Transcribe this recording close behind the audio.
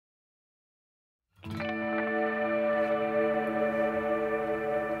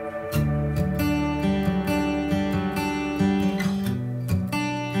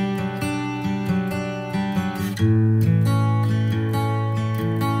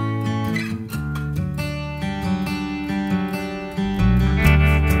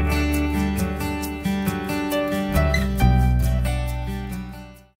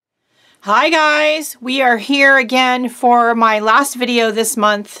Hi guys, we are here again for my last video this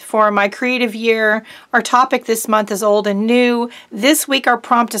month for my creative year. Our topic this month is old and new. This week our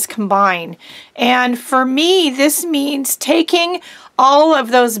prompt is combine. And for me, this means taking all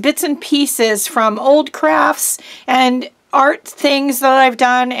of those bits and pieces from old crafts and art things that I've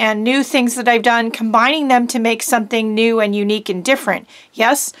done and new things that I've done, combining them to make something new and unique and different.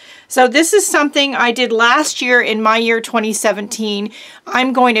 Yes? So this is something I did last year in my year 2017.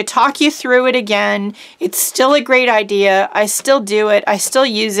 I'm going to talk you through it again. It's still a great idea. I still do it. I still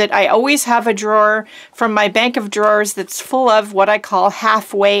use it. I always have a drawer from my bank of drawers that's full of what I call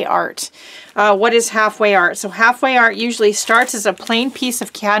halfway art. What is halfway art? So halfway art usually starts as a plain piece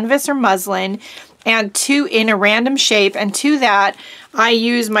of canvas or muslin and in a random shape, and to that I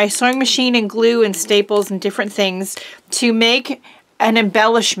use my sewing machine and glue and staples and different things to make an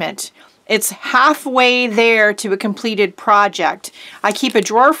embellishment. It's halfway there to a completed project. I keep a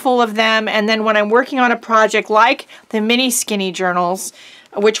drawer full of them, and then when I'm working on a project like the mini skinny journals,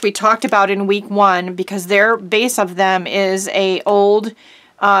 which we talked about in week 1, because their base of them is a old,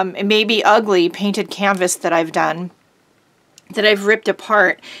 maybe ugly painted canvas that I've done, that I've ripped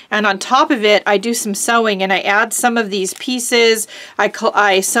apart, and on top of it I do some sewing and I add some of these pieces.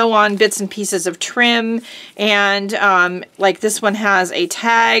 I sew on bits and pieces of trim, and like this one has a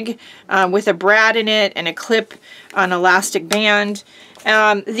tag with a brad in it and a clip, an elastic band.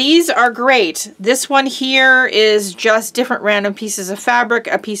 These are great. This one here is just different random pieces of fabric,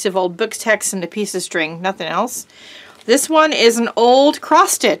 a piece of old book text, and a piece of string, nothing else. This one is an old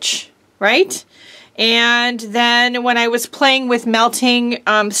cross stitch, right? And then when I was playing with melting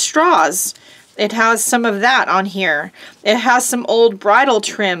straws, it has some of that on here. It has some old bridal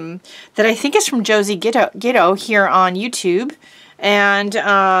trim that I think is from Josie Gitto here on YouTube. And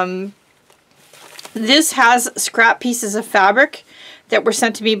this has scrap pieces of fabric that were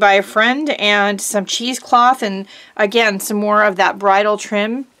sent to me by a friend, and some cheesecloth, and again some more of that bridal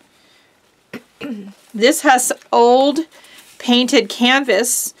trim. This has old painted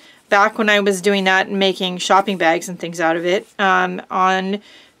canvas back when I was doing that and making shopping bags and things out of it, on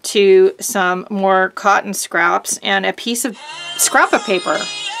to some more cotton scraps and a piece of scrap of paper.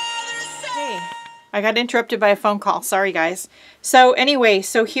 Hey, I got interrupted by a phone call. Sorry guys. So anyway,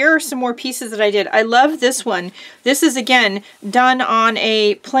 so here are some more pieces that I did. I love this one. This is again done on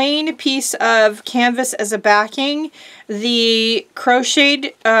a plain piece of canvas as a backing. The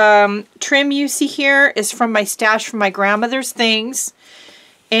crocheted trim you see here is from my stash from my grandmother's things.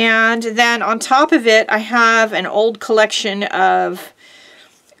 And then on top of it, I have an old collection of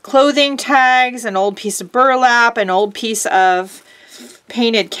clothing tags, an old piece of burlap, an old piece of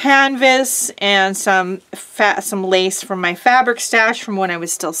painted canvas, and some lace from my fabric stash from when I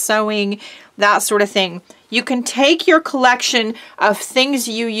was still sewing, that sort of thing. You can take your collection of things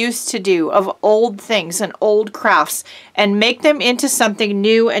you used to do, of old things and old crafts, and make them into something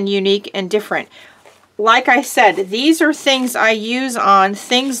new and unique and different. Like I said, these are things I use on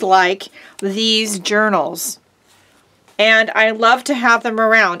things like these journals. And I love to have them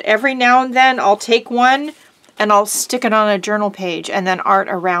around. Every now and then I'll take one and I'll stick it on a journal page and then art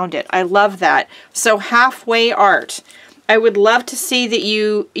around it. I love that. So halfway art. I would love to see that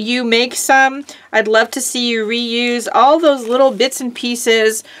you make some. I'd love to see you reuse all those little bits and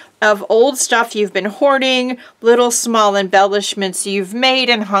pieces of old stuff you've been hoarding, little small embellishments you've made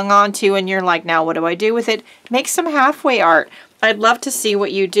and hung on to, and you're like, now what do I do with it? Make some halfway art. I'd love to see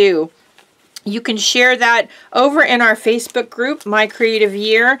what you do. You can share that over in our Facebook group, My Creative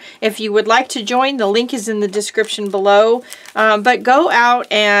Year. If you would like to join, the link is in the description below. But go out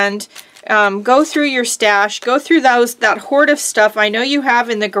and go through your stash, go through that hoard of stuff I know you have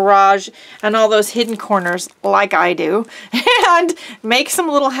in the garage and all those hidden corners like I do, and make some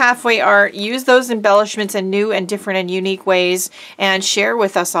little halfway art. Use those embellishments in new and different and unique ways, and share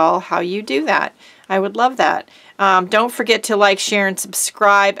with us all how you do that. I would love that. Don't forget to like, share, and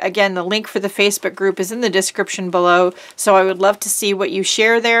subscribe. Again, the link for the Facebook group is in the description below, so I would love to see what you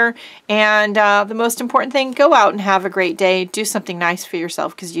share there. And the most important thing, go out and have a great day. Do something nice for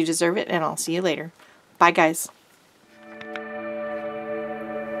yourself because you deserve it, and I'll see you later. Bye, guys.